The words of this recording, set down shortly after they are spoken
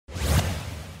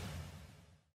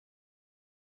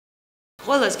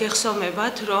Ყველას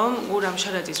გეხსოვებათ, რომ ურამ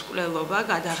შარაძის მკვლელობა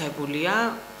გადაღებულია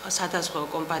სადაზღვევო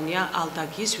კომპანია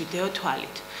ალდაგის ვიდეო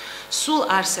თვალით. Სულ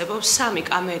არსებობს 3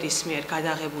 კამერის მიერ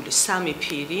გადაღებული 3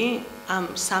 ფირი, ამ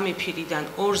 3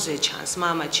 ფირიდან 2-ზე ჩანს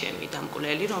მამაჩემი და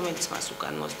მკვლელი, რომელიც მას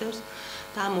უკან მოსდევს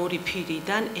და ამ 2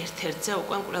 ფირიდან ერთ-ერთზე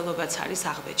უკვე მკვლელობაც არის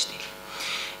აღბეჭდილი.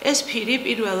 ეს ფირი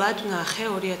პირველად ვნახე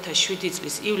 2007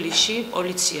 წლის ივლისში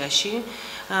პოლიციაში,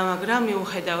 მაგრამ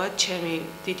მიუხედავად ჩემი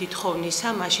დიდი თხოვნისა,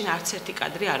 მაშინ არც ერთი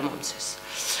კადრი არ მომცეს.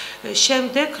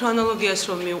 შემდეგ ქრონოლოგიას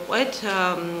რომ მივყვეთ,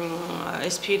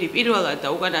 ეს ფირი პირველად და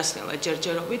უკანასკნელად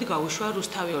ჯერჯერობით გაუშვა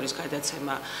რუსთავიორის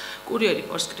გადაცემა კურიერი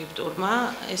პოსტსკრიპტურმა,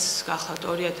 ეს გახლავთ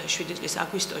 2007 წლის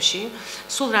აგვისტოში,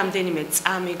 სულ რამდენიმე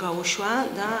წამი გაუშვა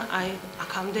და აი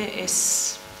აქამდე ეს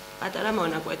პატარა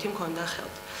მონაკვეთი მქონდა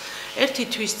ხელთ. ერთი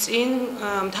თვის წინ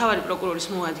მთავარი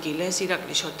პროკურორის მოადგილეს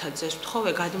ირაკლი შოთაძეს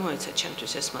ვთხოვე გადმოეცა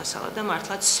ჩემთვის ეს მასალა და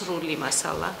მართლაც სრული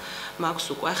მასალა მაქვს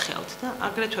უკვე ხელთ და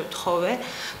აგრეთვე ვთხოვე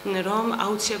რომ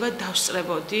აუცილებლად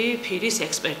დავსწრებოდი ფირის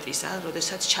ექსპერტიზა,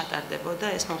 როდესაც ჩატარდებოდა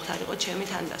ეს მომხდარიყო ჩემი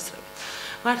თანდასწრებით.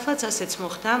 მართლაც ასეც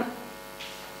მოხდა.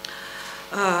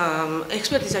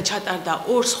 ექსპერტიზა ჩატარდა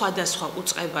 2 სხვადასხვა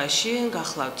უწყებაში,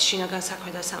 გახლავთ შინაგან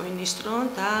საქმეთა სამინისტრო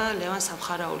და ლევან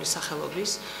სამხარაულის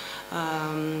სახელობის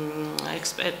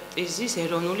ექსპერტიზის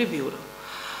ეროვნული ბიურო.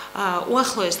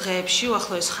 უახლოეს დღეებში,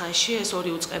 უახლოეს ხანში ეს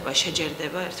 2 უწყება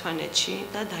შეჯერდება ერთმანეთში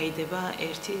და დაიდება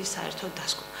ერთი საერთოდ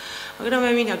დასკვნა. მაგრამ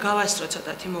მე მინდა გავასწრო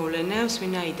ცოტათი მოვლენებს,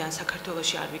 ვინაიდან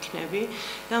საქართველოში არ ვიქნები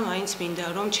და მაინც მინდა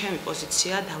რომ ჩემი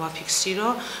პოზიცია დავაფიქსირო,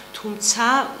 თუმცა,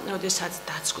 როდესაც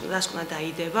დასკვნა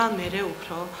დაიდება, მერე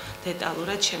უფრო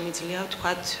დეტალურად შემიძლია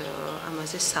ვთქვათ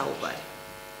ამაზე საუბარი.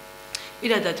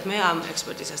 პირადად მე ამ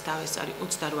ექსპერტიზას დავესწარი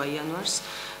 28 იანვარს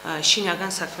შინაგან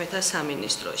საქმეთა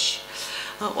სამინისტროში.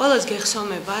 ყველას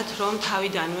გეხსოვებათ, რომ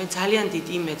თავიდანვე ძალიან დიდ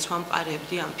იმედს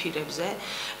ვამყარებდი ამ ფირებზე.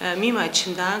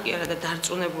 მიმაჩნდა, კი არა და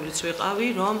დარწმუნებულიც ვიყავი,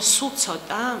 რომ სულ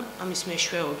ცოტა ამის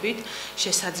მეშვეობით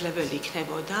შესაძლებელი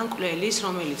იქნებოდა მკვლელის,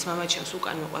 რომელიც მამაჩემს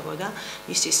უკან მიყვებოდა,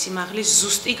 მისი სიმაღლის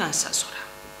ზუსტი განსაზღვრა.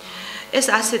 ეს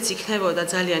ასეც იქნებოდა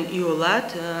ძალიან იოლად,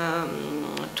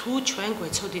 თუ ჩვენ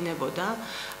გვეცოდინებოდა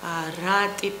რა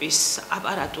ტიპის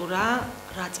აპარატურა,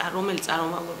 რომელი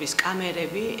წარმომავლობის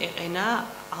კამერები ეყენა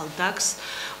ალდაგს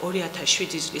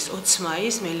 2007 წლის 20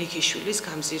 მაისს მელიქიშვილის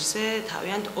გამზირზე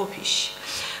თავიანთ ოფისში.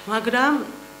 მაგრამ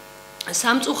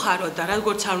სამწუხაროდ და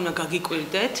როგორც არ უნდა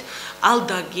გაგიკვირდეთ,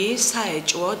 ალდაგი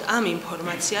საეჭვოდ ამ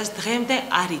ინფორმაციას დღემდე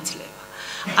არ იძლევა.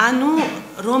 ანუ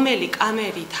რომელი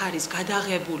კამერით არის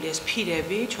გადაღებული ეს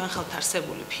ფირები, ჩვენ ხელთ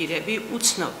არსებული ფირები,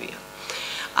 უცნობია.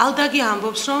 ალდაგი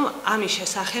ამბობს, რომ ამის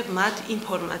შესახებ მათ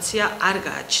ინფორმაცია არ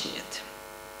გააჩნიათ.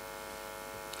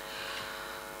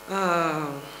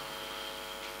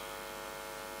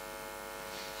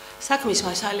 საქმის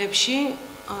მასალებში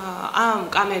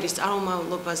ამ კამერის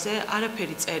წარმომავლობაზე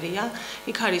არაფერი წერია,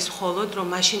 იქ არის მხოლოდ რომ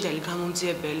მაშინდელი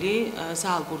გამომძიებელი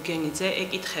ზაალ გურგენიძე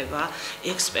ეკითხება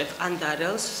ექსპერტ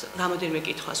ყანდარელს, რამოდენიმე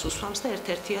კითხვას უსვამს და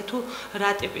ერთ-ერთია თუ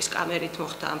რა ტიპის კამერით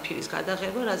მოხდა ამ ფირის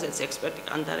გადაღება, რაზეც ექსპერტი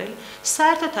ყანდარელი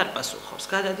საერთოდ არ პასუხობს,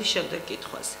 გადადის შემდეგ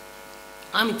კითხვაზე.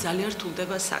 ამით ძალიან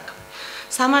რთულდება საქმე.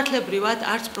 სამართლებრივად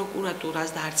არც პროკურატურას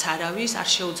და არც არავის არ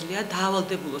შეუძლია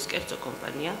დაავალდებულოს კერძო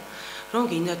კომპანია, რომ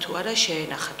გინდა თუ არა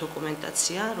შეენახა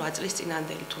დოკუმენტაცია 8 წლის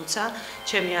წინანდელი, თუმცა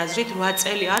ჩემი აზრით 8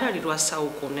 წელი არ არის 8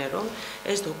 საუკუნე, რომ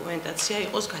ეს დოკუმენტაცია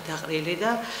იყოს გადაყრილი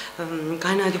და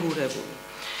განადგურებული.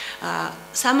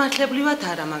 სამართლებრივად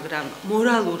არა, მაგრამ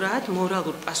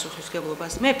მორალურ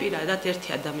პასუხისმგებლობას მე პირადად ერთი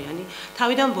ადამიანი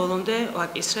თავიდან ბოლომდე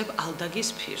ვაკისრებ ალდაგის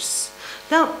ფირს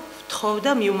და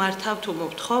ვთხოვდა მივმართავ თუ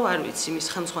მოვთხოვ, არ ვიცი მის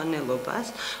ხელმძღვანელობას,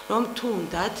 რომ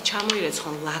თუნდაც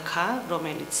ჩამოირეცხონ ლაქა,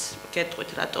 რომელიც გეტყვით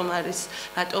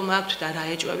რატომ აქვთ და რა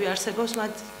ეჭვები არსებობს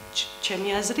მათ ჩემი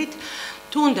აზრით,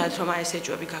 თუნდაც რომ ეს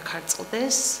ეჭვები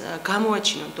გაქარწყლდეს,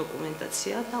 გამოაჩინონ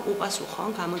დოკუმენტაცია და უპასუხონ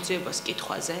გამოძიებას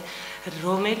კითხვაზე,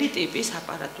 რომელი ტიპის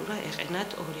აპარატურა ეყენათ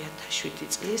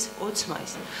 2007 წლის 20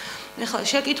 მაისს. ეხლა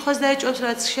შეკითხვას და ეჭვებს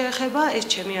რაც შეეხება, ეს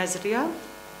ჩემი აზრია.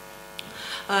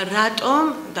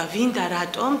 რატომ და ვინდა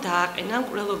რატომ დააყენა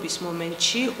მკვლელობის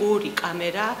მომენტში 2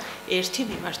 კამერა ერთი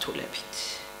მიმართულებით.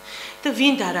 და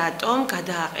ვინდა რატომ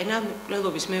გადააყენა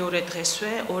მკვლელობის მეორე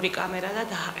დღესვე 2 კამერა და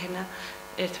დააყენა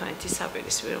ერთმანეთის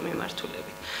საპირისპირო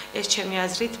მიმართულებით. ეს ჩემი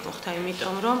აზრით მოხდა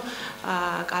იმიტომ, რომ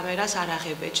კამერას არ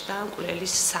აღებეჭდა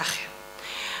მკვლელის სახე.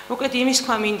 მოკლედ იმის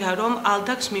თქვა მინდა, რომ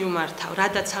ალდაგს მივმართავ,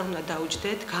 რადაც არ უნდა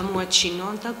დაუჯდეთ,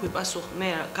 გამოაჩინონ და მე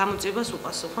გამოძიებას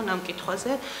უპასუხონ ამ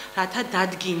კითხვაზე, რათა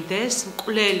დადგინდეს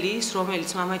მკვლელის, რომელიც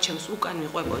მამაჩემს უკან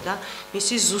მიყვებოდა,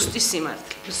 მისი ზუსტი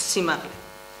სიმაღლე.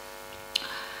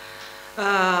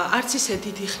 არც ისე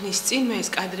დიდი ხნის წინ მე ეს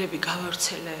კადრები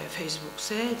გავავრცელე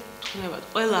Facebook-ზე, თქვენებად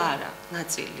ყველა არა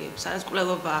ნაწილი, სადაც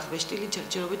კვლელობა აღბეჭდილი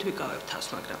ჯერჯერობით ვიკავებ თავს,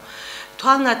 მაგრამ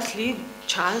თვალნათლი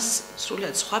ჩანს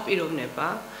სრულიად სხვა პიროვნება,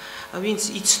 ვინც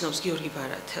იცნობს გიორგი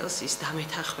ბარათელს, ის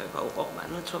დამეთანხმება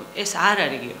უყოყმანოდ, რომ ეს არ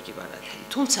არის გიორგი ბარათელი.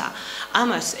 თუმცა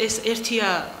ამას ეს ერთია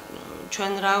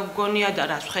ჩვენ რა გონია და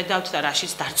რას ვხედავთ და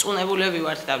რაშიც დარწმუნებულები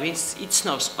ვართ და ვინც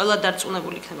იცნობს, ყველა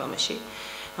დარწმუნებული იქნება მაშინ.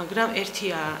 მაგრამ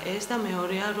ერთია ეს და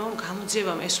მეორეა რომ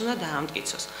გამოძიებამ ეს უნდა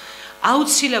დაამტკიცოს.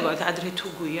 აუცილებლად ადრე თუ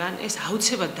გვიან ეს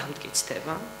აუცილებლად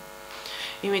დამტკიცდება.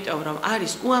 იმიტომ რომ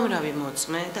არის უამრავი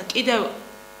მოწმე და კიდევ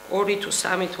 2 თუ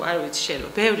 3 თუ არ ვიცი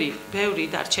შეიძლება ბევრი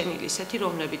დარჩენილი ისეთი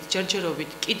რომლებიც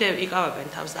ჯერჯერობით კიდევ იკავებენ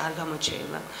თავს და არ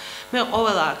გამოჩენილან. მე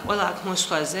ყველა აქ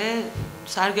მოსვლაზე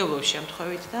სარგებლობ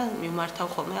შემთხვევით და მიმართავ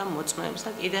ხოლმე ამ მოწმეებს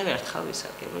და კიდევ ერთხელ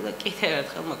ვისარგებლობ და კიდევ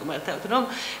ერთხელ მოგმართავთ რომ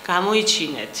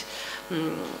გამოიჩინეთ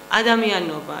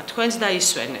ადამიანობა თქვენს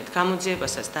დაისვენეთ,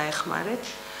 გამოძიებასაც დაეხმარეთ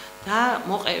და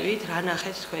მოყევით რა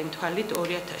ნახეთ თქვენ თვალით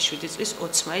 2007 წლის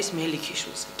 20 მაის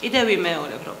მელიქიშვილზე. კიდევ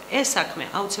ვიმეორებ რომ ეს საქმე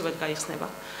აუცილებლად გაიხსნება,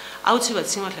 აუცილებლად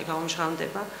სიმართლე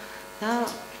გამომჟღავნდება და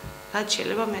რაც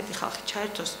შეიძლება მეტი ხალხი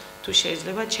ჩაერთოს თუ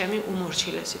შეიძლება ჩემი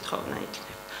უმორჩილესი თხოვნა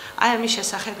იქნება. აი ამის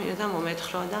შესახებ მინდა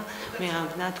მომეთხოვო და მე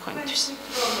ამბნა თქვენთვის.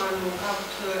 ანუ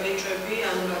აქვთ ეჭვები,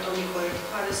 ანუ რატომ იყო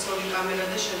ერთფარის ორი კამერა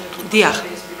და შემდეგ დიახ.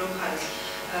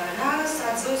 რა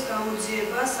საძოს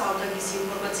გამოძიებას ალდაგის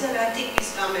ინფორმაცია რა ტიპის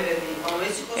კამერები იყო?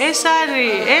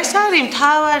 ეს არის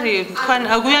მთავარი თქვენ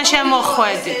გვიან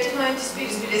შემოხვედით. ერთმანეთის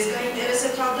პირისპირ ეს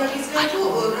გაინტერესებთ ალდაგისგან თუ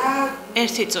რა?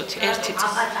 ერთი წუთი.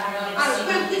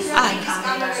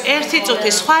 ერთი წუთი,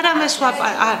 სხვა რამეს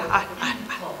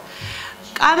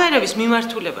კამერების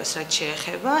მიმართულებას რაც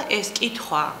შეეხება, ეს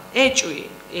კითხვა, ეჭვი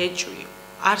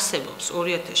არსებობს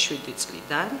 2007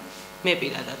 წლიდან, მე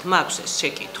პირადად მაქვს ეს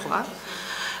შეკითხვა,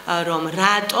 რომ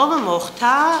რატომ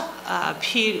მოხდა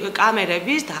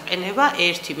კამერების დაყენება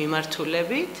ერთი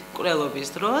მიმართულებით კვლელობის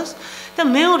დროს და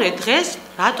მეორე დღეს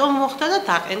რატომ მოხდა და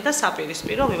დაყენდა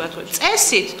საპირისპირო მიმართულებით.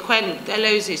 წესით თქვენ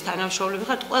ტელევიზიის თანამშრომლები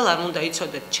ხართ, ყველამ უნდა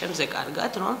იცოდეთ ჩემზე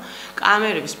კარგად, რომ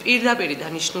კამერების პირდაპირი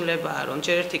დანიშნულებაა, რომ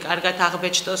ჯერ ერთი კარგად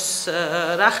აღბეჭდოს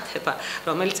რა ხდება,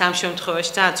 რომელიც ამ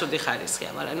შემთხვევაში ძალიან ცუდი ხარისხია,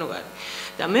 მაგრამ ნუ არის.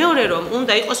 და მეორე რომ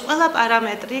უნდა იყოს ყველა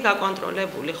პარამეტრი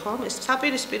გაკონტროლებული, ხომ? ეს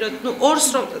საპირისპირო, ნუ ორს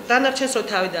რომ დანარჩენს რომ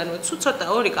თავიდანვე ცუცოთ და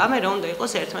ორი კამერა უნდა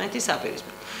იყოს ერთმანეთის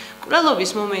საპირისპირო.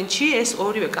 კვლელობის მომენტში ეს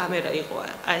ორივე კამერა იყო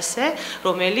ესე,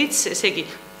 რომელიც, ესე იგი,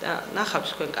 ნახავთ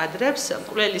თქვენ კადრებს,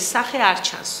 კვლელის სახე არ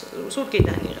ჩანს,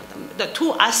 ზურგიდან იღებდა. და თუ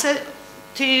ასე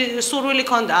სურვილი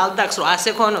ქონდა ალდაგს რომ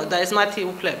ასე ქონოდა ეს მათი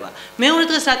უფლება. მეორე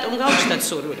დღეს რატომ გავუჩნდათ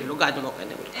სურვილი რომ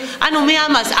გადმოყენებულიყო? ანუ მე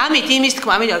ამით იმის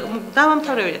თქმა მინდა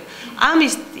დავამთავრებია.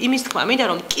 იმის თქმა მინდა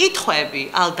რომ კითხვები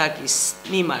ალდაგის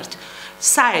მიმართ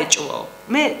საეჭვო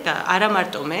მე და არა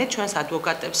მარტო მე ჩვენს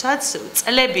ადვოკატებსაც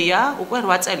წლებია უკვე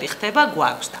 8 წელი ხდება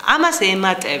გვაქვს და ამას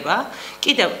ემატება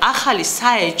კიდევ ახალი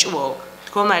საეჭვო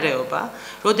მდგომარეობა,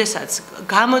 როდესაც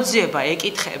გამოძიება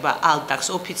ეკითხება ალდაგს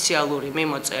ოფიციალური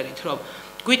მიმოწერით, რომ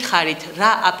გვითხარით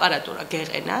რა აპარატურა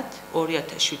გეყენათ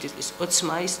 2007 წლის 20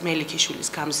 მაის მელიქიშვილის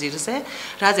გამზირზე,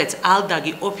 რაზეც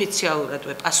ალდაგი ოფიციალურად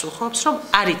პასუხობს, რომ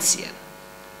არ იციან.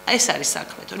 ეს არის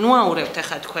საქმე, თუ ნუაურებთ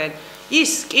ახლა თქვენ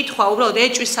ის კითხვა უბრალოდ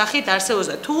ეჭვის სახით არსებობს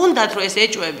და თუ უნდათ რომ ეს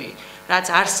ეჭვები რაც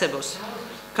არსებობს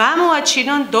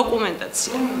გამოაჩინონ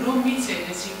დოკუმენტაცია. რომ მიცენ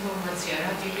ეს ინფორმაცია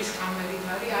რა ტიპის კამერით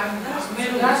არის,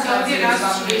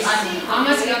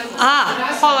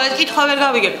 ხო, ეს კითხვა ვერ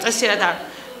გავიგებ, წესიერად არ.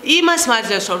 იმას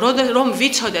მაძლევს, რომ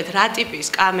ვიცოდეთ რა ტიპის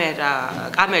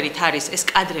კამერით არის ეს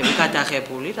კადრები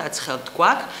გადაღებული, რაც ხელთ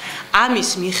გვაქვს, ამის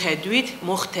მიხედვით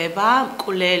მოხდება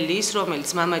კვლელის, რომელიც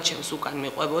მამაჩემს უკან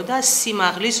მიყვებოდა,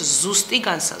 სიმაღლის ზუსტი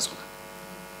განსაზღვრა.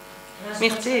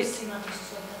 მიხვდით?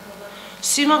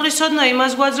 სიმაღლის ცოდნა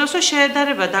იმას გვაძლევს, რომ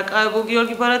შეედარება დაკავებულ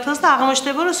გიორგი ბარათელს და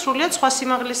აღმოჩნდება, რომ სრულიად სხვა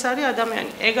სიმაღლის არის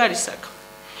ადამიანი. ეგ არის საქმე.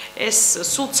 ეს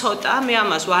სულ ცოტა, მე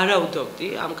ამას ვარაუდობდი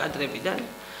ამ კადრებიდან,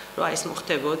 რომ ეს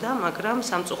მოხდებოდა, მაგრამ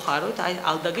სამწუხაროდ აი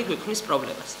ალდაგი გვიქმნის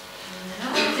პრობლემას.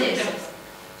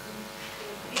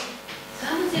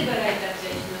 გამოძიება რა ეტაპზე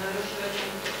იქნება, რომ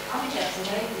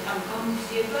ამ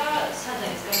გამოძიება სად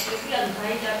არის გაშლილი, ანუ რა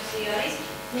ეტაპზე არის,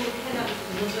 თქვენების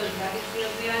მოწვევის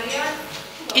დაგიწყილები არიან.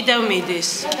 კიდევ მიდის,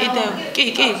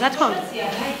 კი, რა თქმა უნდა.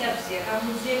 რა ეტაპზეა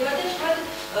გამოძიება და თქვა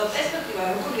პერსპექტივა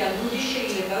როგორია, როდი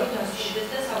შეიძლება რომ დასრულდეს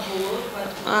და საბოლოოდ თქვა.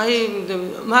 აი,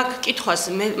 მაგ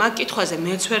კითხვაზე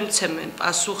მეც ვერ მცემენ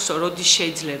პასუხს, როდი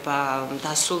შეიძლება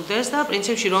დასრულდეს და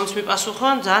პრინციპში რომც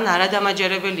მიპასუხონ, ძალიან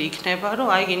არადამაჯერებელი იქნება, რომ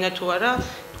აი გინდა თუ არა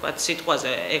თქვა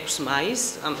სიტყვაზე 6 მაის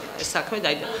ეს საქმე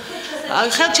დაიდა.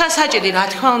 ხელჩასაჭირი რა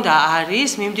თქმა უნდა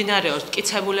არის, მიმდინარეობს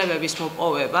მტკიცებულებების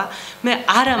მოპოვება. მე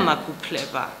არა მაქვს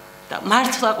უფლება და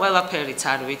მართლა ყველაფერიც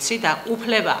არ ვიცი და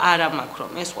უფლება არ მაქვს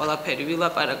რომ ეს ყველაფერი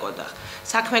ვილაპარაკო და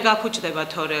საქმე გაფუჭდება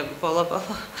თორე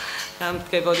ბოლო-ბოლო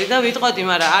გამდგებოდი და ვიტყოდი,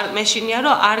 მაგრამ მეშინია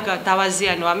რომ არ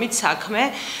დავაზიანო ამით საქმე,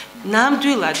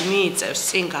 ნამდვილად მიიწევს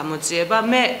წინ გამოძიება,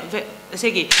 მე ესე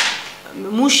იგი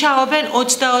მუშაობენ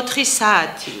 24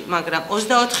 საათი, მაგრამ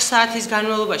 24 საათის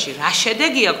განმავლობაში რა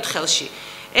შედეგი აქვთ ხელში?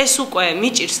 ეს უკვე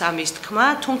მიჭირს ამის თქმა,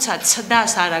 თუმცა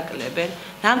ცდას არ აკლებენ,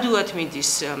 ნამდვილად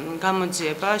მიდის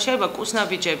გამოძიება, შეიძლება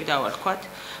კუსნაბიჯები დავარქვათ,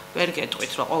 ვერ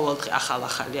გეტყვით რომ ყოველდღე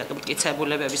ახალ-ახალი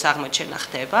მტკიცებულებების აღმოჩენა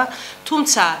ხდება,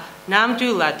 თუმცა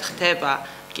ნამდვილად ხდება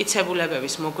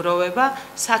მტკიცებულებების მოგროვება,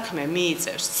 საქმე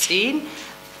მიიწევს წინ,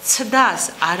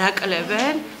 ცდას არ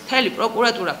აკლებენ, მთელი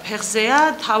პროკურატურა ფეხზეა,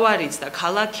 თავარიც და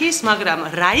ქალაქის, მაგრამ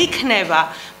რა იქნება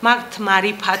მათ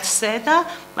მარიფატზე და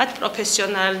მათ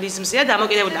პროფესიონალიზმზეა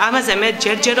დამოკიდებული. ამაზე მე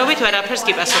ჯერჯერობით ვერაფერს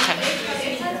კი პასუხები.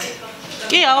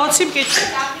 კი, 20 მკითხი.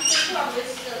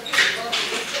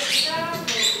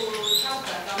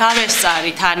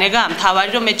 დავესწარით ანეგა,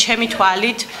 მთავარი რომ მე ჩემი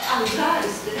თვალით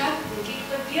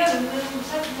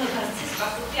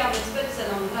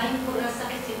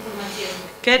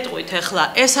გეტყვით ახლა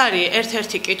ეს არის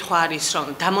ერთ-ერთი კითხვა არის რომ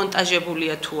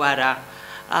დამონტაჟებულია თუ არა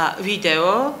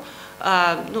ვიდეო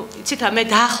ну იცით მე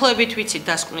დაახლოებით ვიცით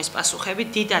დასკვნის პასუხები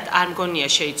დიდად არ მგონია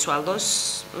შეიცვალოს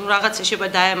რაღაცა შეიძლება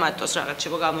დაემატოს რაღაც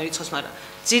შეიძლება გამოიცხოს მაგრამ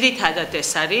ძირითადად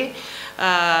ეს არის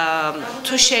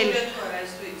თუ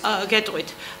გეტყვით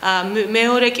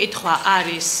მეორე კითხვა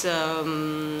არის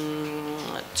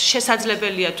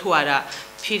შესაძლებელია თუ არა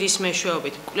ფირის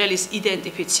მეშვეობით მკვლელის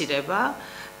იდენტიფიცირება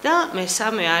და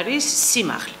მესამე არის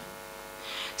სიმაღლე.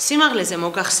 სიმაღლეზე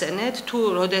მოგახსენეთ თუ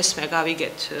როდესმე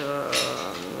გავიგეთ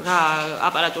რა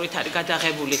აპარატურით არის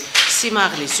გადაღებული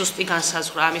სიმაღლის ზუსტი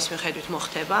განსაზღვრა ამის მიხედვით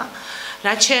მოხდება.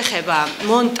 რაც შეეხება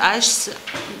მონტაჟს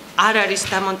არ არის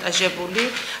დამონტაჟებული,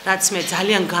 რაც მე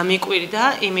ძალიან გამიკვირდა,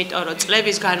 იმიტომ რომ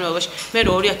წლების განმავლობაში მე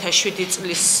 2007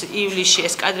 წლის ივლისში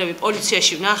ეს კადრები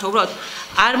პოლიციაში ვნახე, უბრალოდ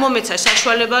არ მომეცა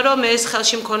საშუალება რომ მე ეს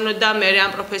ხელში მქონოდა მე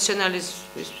ამ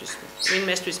პროფესიონალიზმისთვის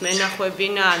ვინმესთვის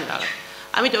მენახვებინა ან რაღაც.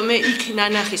 ამიტომ მე იქ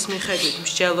ნანახის მიხედვით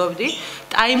მსჯელობდი,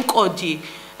 ტაიმკოდი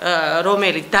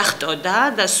რომელიც დახტოდა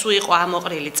და სულ იყო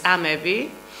ამოყრილი წამები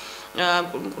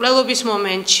მკვლელობის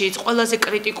მომენტში, ყველაზე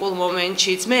კრიტიკულ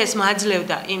მომენტში მე ეს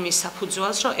მაძლევდა იმის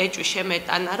საფუძველს, რომ ეჭვი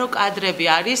შემეტანა, რომ კადრები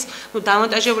არის, ну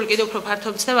დამონტაჟებული კიდევ უფრო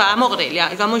ფართოდ ხდება, ამოყრილი,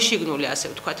 გამოშიგნული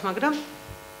ასე ვთქვათ, მაგრამ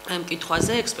ამ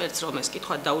კითხვაზე ექსპერტს რომ ეს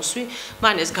კითხვა დაუსვი,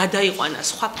 მან ეს გადაიყვანა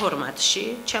სხვა ფორმატში,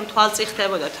 ჩემ თვალწინ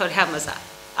ხდებოდა თორე ამას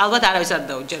ალბათ არავის არ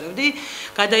დაუჯერებდი,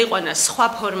 გადაიყვანა სხვა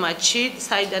ფორმატში,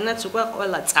 საიდანაც უკვე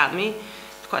ყველა წამი,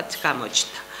 ვთქვათ,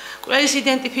 გამოჩნდა. მკვლელის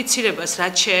იდენტიფიცირებას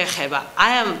რაც შეეხება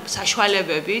აი ამ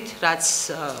საშუალებებით, რაც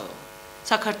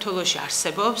საქართველოში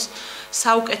არსებობს,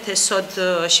 საუკეთესოდ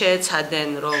შეეცადენ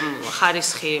რომ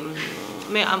ხარისხი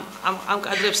მე ამ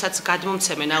კადრებსაც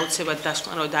გადმომცემენ აუცილებლად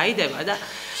დასკვნა რომ დაიდება და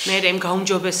მე რემ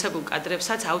გაუმჯობესებულ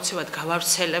კადრებსაც აუცილებლად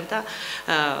გავავრცელებ და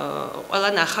ყველა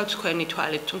ნახავთ თქვენი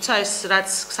თვალით. თუმცა ეს რაც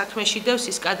საქმეში დევს,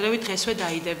 ის კადრები დღესვე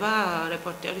დაიდება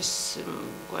რეპორტერის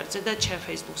გვერდზე და ჩემ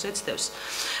Facebook-ზეც დევს.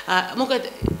 მოკლედ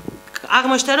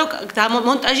აღმოჩნდა რომ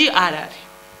მონტაჟი არ არის.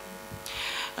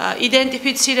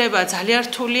 იდენტიფიცირება ძალიან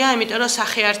რთულია, იმიტომ რომ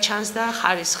სახე არ ჩანს და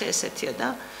ხარისხი ესეთია და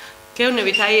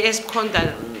გეუბნებით, აი ეს მქონდა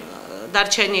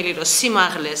დარჩენილი რომ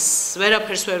სიმაღლეს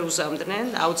ვერაფერს ვერ უზამდნენ,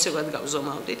 აუცილებლად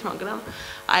გავზომავდით, მაგრამ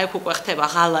აი აქ უკვე ხდება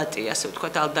ღალატი, ასე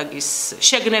ვთქვათ, ალდაგის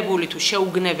შეგნებული თუ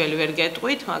შეუგნებელი ვერ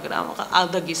გეტყვით, მაგრამ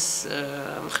ალდაგის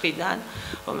მხრიდან,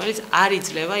 რომელიც არ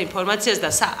იძლევა ინფორმაციას და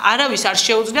არავის არ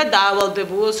შეუძლია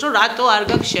დაავალდებულოს, რომ რატო არ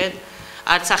გაქვს შენ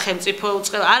არც სახელმწიფო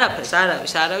უწყება,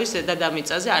 არავის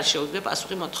დედამიწაზე არ შეუძლია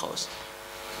პასუხი მოთხოვოს.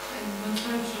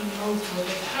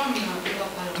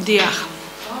 დიახ.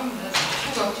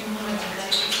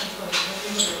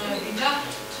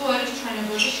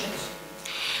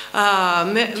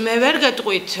 მე ვერ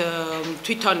გეტყვით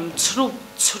თვითონ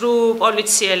ცრუ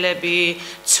პოლიციელები,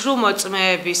 ცრუ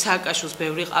მოწმეები სააკაშვილს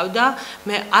ბევრი ყავდა.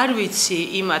 მე არ ვიცი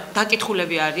იმათ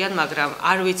დაკითხულები არიან, მაგრამ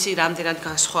არ ვიცი რამდენად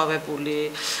განსხვავებული.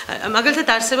 მაგალითად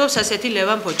არსებობს ასეთი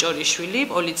ლევან ბოჭორიშვილი,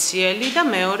 პოლიციელი და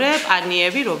მეორე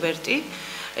პანიევი რობერტი.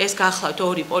 ეს გახლავთ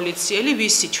ორი პოლიციელი,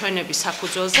 ვისი ჩვენების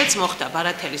საფუძველზეც მოხდა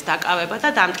ბარათელის დაკავება და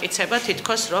დამტკიცება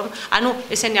თითქოს რომ, ანუ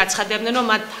ესენი აცხადებდნენ რომ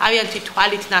მათ თავიანთი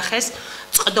თვალით ნახეს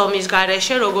წყდომის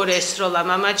გარეშე როგორ ესროლა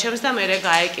მამაჩემს და მერე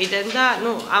გაეკიდენ და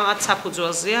ნუ ამათ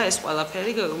საფუძველზეა ეს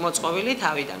ყველაფერი მოწყობილი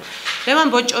თავიდან. ლევან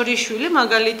ბოჭორიშვილი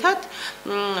მაგალითად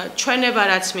ჩვენება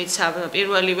რაც მიცა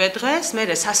პირველივე დღეს,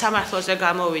 მერე სასამართლოზე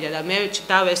გამოვიდა და მე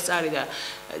დავესწარი და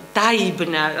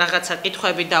დაიბნა რაღაცა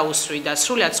კითხვები დაუსვი და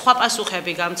სრულად სხვა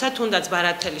პასუხები გამცა თუნდაც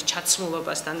ბარათელის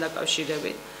ჩაცმულობასთან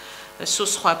დაკავშირებით. სულ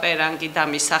სხვა პერანგი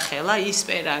დამისახელა ის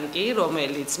პერანგი,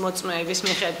 რომელიც მოწმეების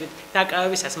მიხედვით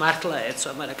დაკავებისას მართლა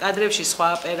ეცვა, მაგრამ კადრებში სხვა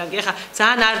პერანგი. ეხლა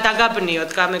ძალიან არ დაგაბნიოთ,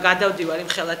 გადავდივარ იმ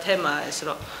ხელა თემაა ეს,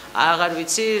 რომ აღარ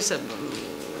ვიცი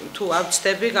თუ არ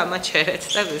ვწდები გამაჩერეთ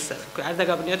და არ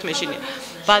დაგაბნიოთ მეშინია.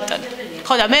 ბატონო.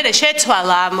 ხო და მე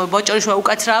შეცვალა ამ ბოჭორიშვილმა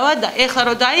უკაცრავად და ეხლა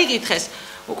რომ დაიკითხეს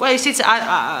უკვე ისიც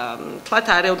თქვათ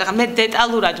არეულ და მე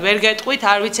დეტალურად ვერ გეტყვით,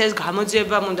 არ ვიცი ეს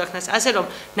გამოძიება უნდა ხნას, ასე რომ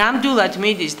ნამდვილად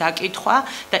მიდის დაკითხვა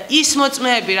და ის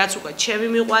მოწმეები, რაც უკვე ჩემი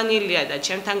მიყვანილია და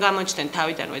ჩემთან გამოჩნდნენ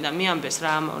თავიდანვე და მიამბეს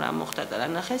რა მოხდა და რა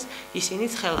ნახეს,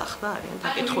 ისინიც ხელახლა არიან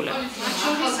დაკითხულები.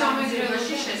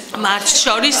 მათ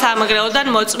შორის სამეგრელოდან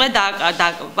მოწმე და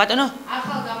ბატონო?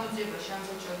 ახალ გამოძიებაში ამ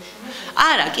ბოჭორიშვილს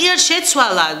არა, კი არ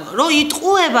შეცვალა, რომ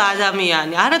იტყუება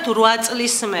ადამიანი, არა თუ 8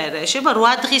 წლის მერე, შეიძლება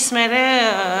 8 დღის მერე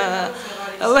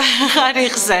არ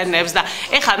იხსენებს და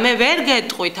ეხლა მე ვერ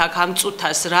გეტყვით აქ ამ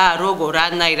წუთას რა, როგორ,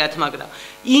 რანაირად, მაგრამ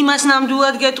იმას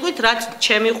ნამდვილად გეტყვით, რაც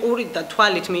ჩემი ყურით და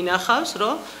თვალით მინახავს,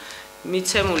 რომ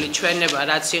მიცემული ჩვენება,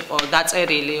 რაც იყო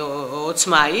დაწერილი 20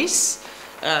 მაისს,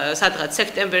 სადღაც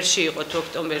სექტემბერში იყო თუ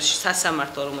ოქტომბერში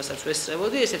სასამართლო, რომელსაც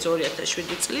ვესწრებოდი, ესეც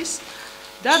 2007 წლის.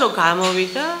 და რომ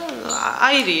გამოვიდა,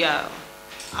 აირია,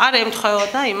 არ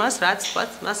ემთხვეოდა იმას, რაც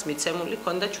თქვათ, მას მიცემული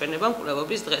ქონდა ჩვენება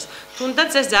მკვლელობის დღეს.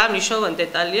 თუნდაც ეს ძალიან მნიშვნელოვანი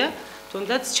დეტალია,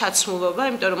 თუნდაც ჩაცმულობა,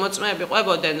 იმიტომ რომ მოწმეები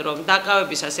ყვებოდნენ, რომ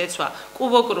დაკავებისას ეცვა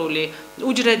კუბოკრული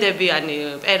უჯრედებიანი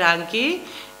პერანგი,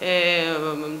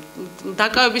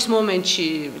 დაკავების მომენტში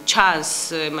ჩანს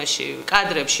იმაში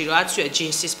კადრებში, რომ აცვია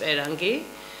ჯინსის პერანგი.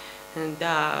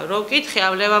 და რო ვკითხე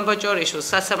ამ ლევან ბოჭორიშვილს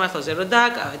სასამართლოზე რომ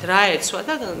დააკავეთ რა ეცვა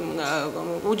და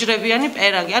უჯრებიანი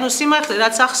პერანგი ანუ სიმართლე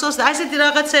რაც ახსოვს და ასეთი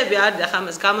რაღაცები არის და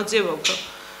ხამას გამოძიება უფრო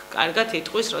კარგად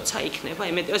იტყვის როცა იქნება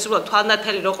იმედი ეს უბრალოდ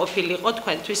თვალნათელი რო ყოფილიყო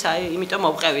თქვენთვის აი იმიტომ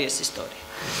მოვყევი ეს ისტორია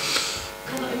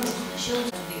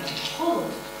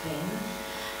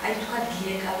აი თქვა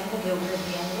გიეკავენ და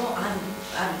გეუბნებიან რომ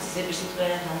ან ზების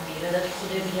პერანგ ან პირადად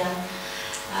ხვდებიან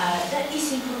და ის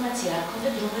ინფორმაცია არ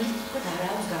ქონდეთ, რომელიც თქვა არ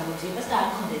აქვს გამოძიებას და არ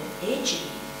ქონდეთ ეჭვი.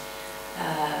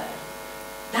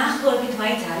 დაახლოებით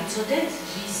მაინც არ იცოდეთ,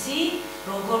 ვისი,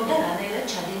 როგორ და რანაირად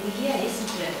ჩადენილია ეს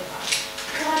მკვლელობა.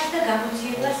 თქვათ და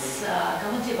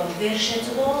გამოძიებამ ვერ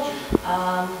შეძლო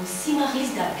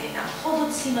სიმაღლის დადგენა. მხოლოდ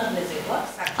სიმაღლეზე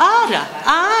გვაქვს საქმე. არა.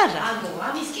 ანუ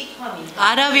ამის კითხვა მინდა.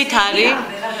 არავით არის.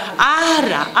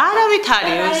 არავით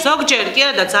არის. ზოგჯერ კი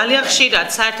არა და ძალიან ხშირად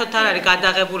საერთოდ არ არის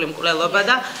გადაღებული მკვლელობა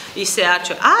და ისე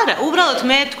არჩევ. არა, უბრალოდ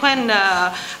მე თქვენ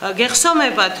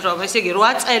გეხსომებათ რომ ესე იგი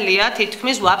 8 წელია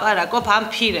თითქმის ვაპარაკობ ამ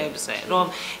ფირებზე, რომ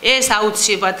ეს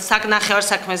აუცილებლად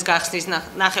ნახევარსაქმეს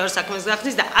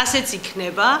გახსნის და ასეც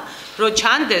იქნება, რომ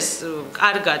ჩანდეს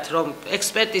კარგად რომ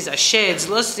ექსპერტიზა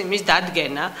შეეძლოს იმის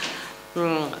დადგენა.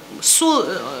 სულ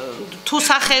თუ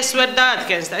სახეს ვერ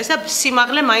დაადგენს და ისა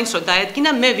სიმაღლე მაინც რომ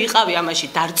დაედგინა მე ვიყავი ამაში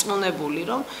დარწმუნებული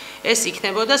რომ ეს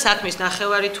იქნებოდა საქმის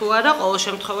ნახევარი თუ არა ყოველ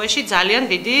შემთხვევაში ძალიან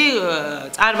დიდი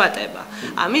წარმატება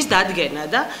ამის დადგენა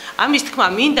და ამის თქმა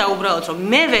მინდა უბრალოდ რომ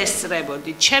მე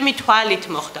ვესწრებოდი ჩემი თვალით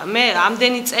მოხდა მე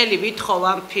ამდენი წელი ვითხოვ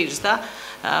ამ ფირს და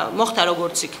მოხდა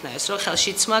როგორც იქნა ეს რომ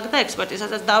ხელშიც მაგდა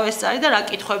ექსპერტიზასაც დავესწარი და რა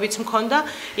კითხვებიც მქონდა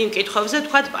იმ კითხვებზე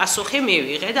თქვათ პასუხი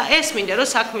მივიღე და ეს მინდა რომ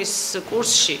საქმის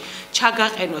კურსში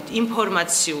ჩაგაყენოთ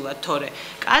ინფორმაციულად თორე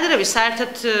კადრები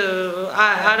საერთოდ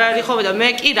არ არის ხოლმე და მე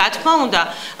კი რა თქმა უნდა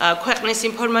ქვეყნის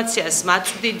ინფორმაციას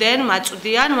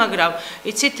მაწვდიან მაგრამ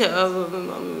იცით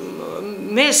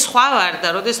მე სხვა ვარ და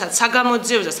როდესაც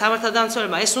საგამოძიებო და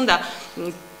სამართალდამცველებმა ეს უნდა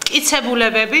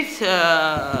მტკიცებულებებით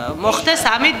მოხდეს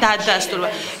ამით დადასტურება.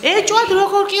 ეჭვად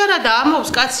როგორ კი არა და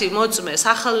ამობს კაცი მოწმეს,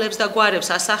 ახალებს და გვარებს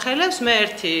ასახელებს. მე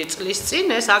ერთი წლის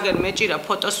წინ ეს აგერ მეჭირა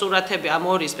ფოტოსურათები ამ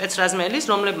ორი სპეცრაზმელის,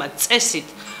 რომლებმაც წესით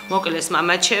მოკლეს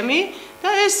მამაჩემი და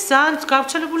ეს ძალიან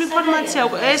გავრცელებული ინფორმაცია.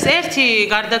 ეს ერთი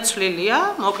გარდაცვლილია,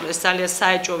 მოკლეს ძალიან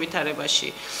საეჭვო ვითარებაში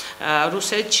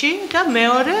რუსეთში და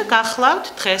მეორე გახლავთ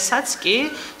დღესაც კი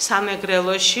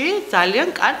სამეგრელოში ძალიან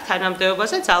კარგ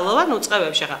თანამდებობაზე ძალოვან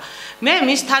უწყებებში. ხა მე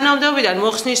მის თანამდებობიდან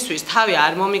მოხსნისთვის თავი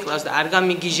არ მომიკლავს და არ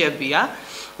გამიგიჟებია,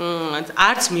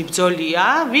 არც მიბძოლია,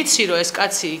 ვიცი რომ ეს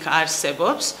კაცი იქ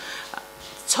არსებობს.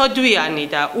 ცოდვიანი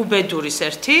და უბედურის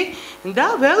ერთი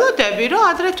და ველოდები რომ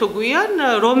ადრე თუ გვიან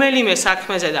რომელიმე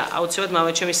საქმეზე და აუცილებლად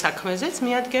მამაჩემის საქმეზეც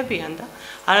მიადგებიან და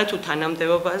არა თუ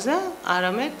თანამდებობაზე,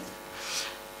 არამედ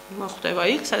მოხდება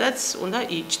იქ, სადაც უნდა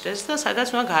იჭდეს და სადაც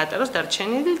უნდა გაატაროს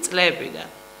დარჩენილი წლები და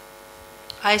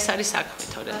აი ეს არის საქმე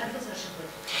თორე.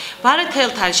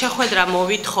 ბარეთელთან შეხვედრა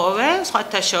მოვითხოვე,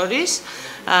 სხვათა შორის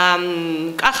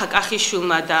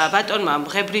კახიშვილმა და ბატონმა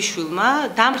მღებრიშვილმა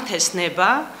დამრთეს ნება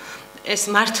ეს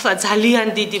მართლა ძალიან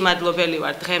დიდი მადლობელი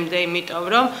ვარ დღემდე, იმიტომ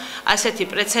რომ ასეთი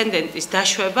პრეცედენტის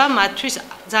დაშვება მათთვის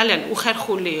ძალიან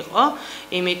უხერხული იყო,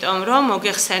 იმიტომ რომ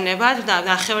მოგეხსენებათ და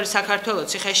ნახევარი საქართველოს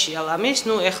ციხეშია ლამის,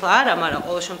 ეხლა არა, მაგრამ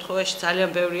ყოველ შემთხვევაში ძალიან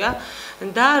ბევრია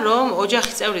და რომ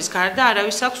ოჯახის წევრის გარდა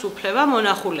არავის აქვს უფლება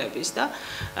მონახულების და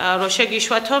რო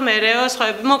შეგიშვათო მერეო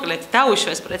სხვაები, მოკლედ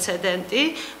დაუშვეს პრეცედენტი,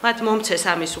 მათ მომცეს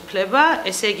ამის უფლება,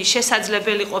 ესე იგი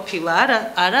შესაძლებელი ყოფილა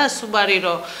არა სუბარი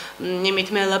რომ იმით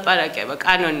მელაპარაკება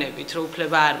კანონებით რომ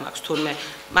უფლება არ მაქვს თურმე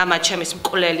მამა ჩემის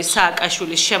მკვლელი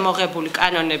სააკაშვილის შემოღებული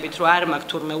კანონებით რომ არ მაქვს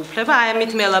თურმე უფლება აი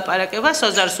ამით მელაპარაკება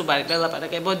სოზარ სუბარი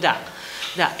მელაპარაკებოდა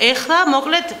და ეხლა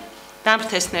მოკლედ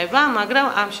დამფრთესნება მაგრამ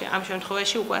ამ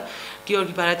შემთხვევაში უკვე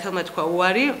გიორგი ბარათელმა თქვა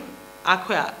უარი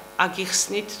აქვე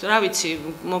აგიხსნით რა ვიცი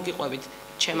მოგიყვებით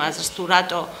ჩემ აზრს თუ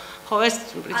რატო ხო ეს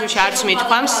პრინციპში არც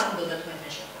მithქვამს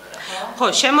ხო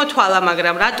შემოთვალა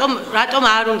მაგრამ რატომ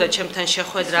არ უნდა ჩემთან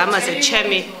შეხვედრა ამაზე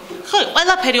ჩემი ხო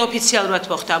ყველაფერი ოფიციალურად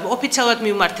მოხდა ოფიციალურად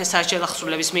მიმართე სასჯელ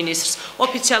ახსრულების მინისტრს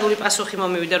ოფიციალური პასუხი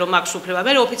მომივიდა რომ მაქვს უფლება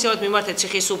მე ოფიციალურად მიმართე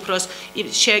ციხის უფროს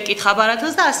შეეკითხა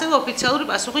ბარათელს და ასევე ოფიციალური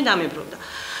პასუხი დამიბრუნდა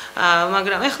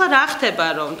მაგრამ ეხლა რა ხდება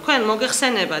რომ თქვენ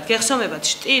მოგეხსენებათ გეხსოვებათ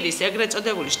შტირის ეგრეთ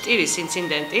წოდებული შტირის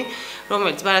ინციდენტი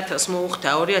რომელიც ბარათელს მოუხდა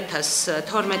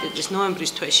 2012 წლის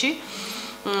ნოემბრის თვეში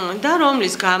და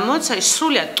რომლის გამოც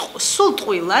სულ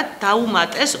ტყუილად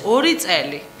დაუმატეს 2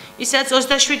 წელი. ისაც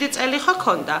 27 წელი ხო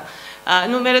ქონდა.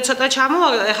 მე ცოტა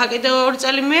ჩამოვაგდა, ეხა კიდევ 2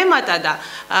 წელი მიემატა და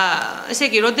ესე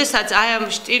იგი, როდესაც აი ამ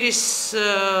შტირის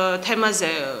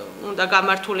თემაზე უნდა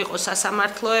გამართულიყო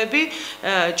სასამართლოები,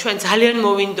 ჩვენ ძალიან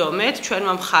მოვინდომეთ,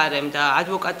 ჩვენმა მხარემ და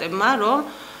ადვოკატებმა, რომ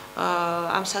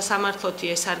ამ სასამართლოთ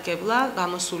ესარგებლა,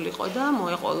 გამოსულიყო და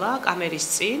მოეყოლა კამერის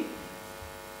წინ.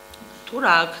 თუ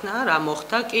რა აქნა, რა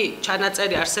მოხდა, კი,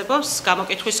 ჩანაწერი არსებობს,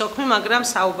 გამოკითხვის ოქმი, მაგრამ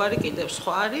საუბარი კიდევ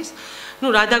სხვა არის.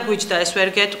 რა დაგვიჯდა ეს ვერ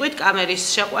გეტყვით, კამერის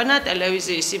შეყვანა,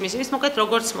 ტელევიზიის იმის, მოკლედ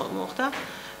როგორც მოხდა.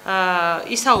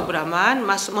 ისაუბრა მან,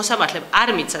 მოსამართლემ არ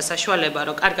მიცა საშუალება,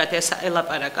 რომ კარგად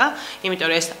ელაპარაკა, იმიტომ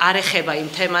რომ ეს არ ეხება იმ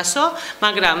თემასო,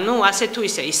 მაგრამ ასე თუ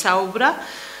ისე ისაუბრა.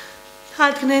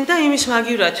 ადგნენ და იმის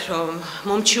მაგივრად, რომ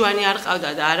მომჩივანი არ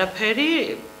ყავდა და არაფერი,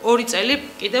 2 წელი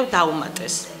კიდევ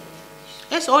დაუმატეს.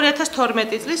 ეს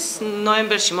 2012 წლის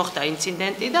ნოემბერში მოხდა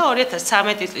ინციდენტი და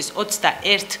 2013 წლის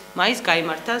 21 მაისს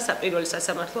გაიმართა პირველი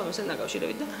სასამართლო ამასთან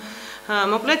დაკავშირებით და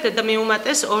მოკლედ და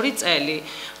მიუმატეს 2 წელი.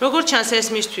 როგორც ჩანს ეს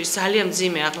მისთვის ძალიან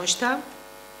მძიმე აღმოჩნდა.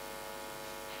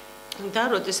 და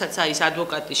როდესაც ის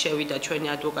ადვოკატი შევიდა ჩვენი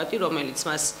ადვოკატი, რომელიც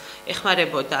მას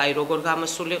ეხმარებოდა, როგორ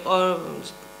გამოსულიყო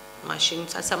მაშინ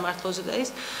სასამართლოზე და ის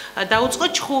დაუწყო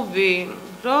ჩხუბი,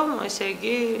 რომ ესე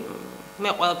იგი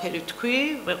მე ყველაფერი ვთქვი,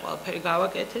 მე ყველაფერი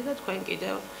გავაკეთე და თქვენ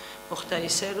კიდევ მოხდა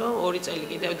ისე, რომ 2 წელი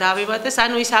კიდევ დავიმატეს.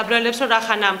 ანუ ის აბრალებს, რომ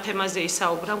რახან ამ თემაზე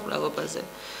ისაუბრა მკვლელობაზე.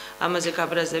 ამაზე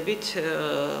გაბრაზებით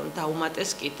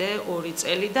დაუმატეს კიდე 2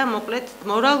 წელი და მოკლედ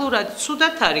მორალურად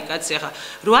ცუდად არის კაცი ახლა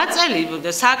 8 წელი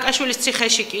სააკაშვილის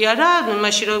ციხეში კი არა,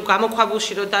 მაშინ რომ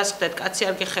გამოქვაბულში რომ დასხდეთ, კაცი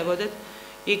არ გეხებოდეთ.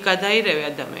 იქ გადაირევე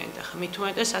ადამიანი და მით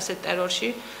უმეტეს ასეთ ტერორში,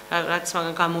 რაც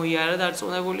მაგან გამოიარა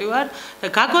დარწმუნებული ვარ და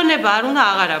გაგონება არ უნდა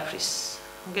აღარაფრის.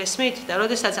 გესმით? და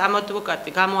როდესაც ამ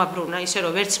ადვოკატი გამოაბრუნა ისე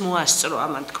რომ ვერც მოასწრო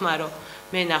ამან თქვა რომ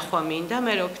მე ნახვა მინდა,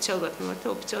 მე ოფიციალურად მიმართა,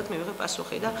 ოფიციალურად მივიღე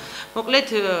პასუხი და მოკლედ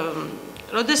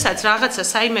როდესაც რაღაცა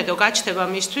საიმედო გაჩნდება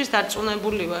მისთვის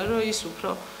დარწმუნებული ვარ რომ ის უფრო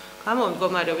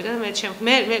გამომდგომარეობდა და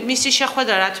მე მისი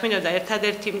შეხვედრა რა თმინოდა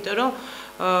ერთადერთი იმიტომ რომ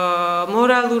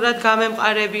მორალურად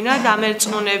გამემყარებინა და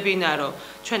ამერწმუნებინა რომ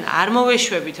ჩვენ არ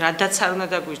მოვეშვებით რადაც არ უნდა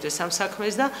დაგვიждდეს ამ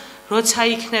საქმეს და როცა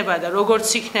იქნება და როგორც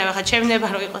იქნება ხა ჩემნება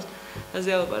რომ იყოს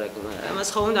ზეალბარაკი ამას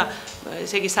ხომ უნდა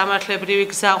ესე იგი სამართლებრივი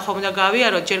გზა ხომ უნდა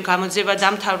გავიაროთ ჯერ გამოძიება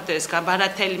დამთავრდეს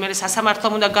ბარათელი მე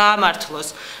სასამართლომ უნდა გაამართლოს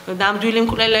ნამდვილი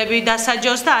მკვლელები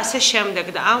დასაჯოს და ასე შემდეგ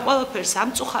და ამ ყველაფერს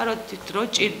ამწუხაროდ დრო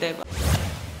ჭირდება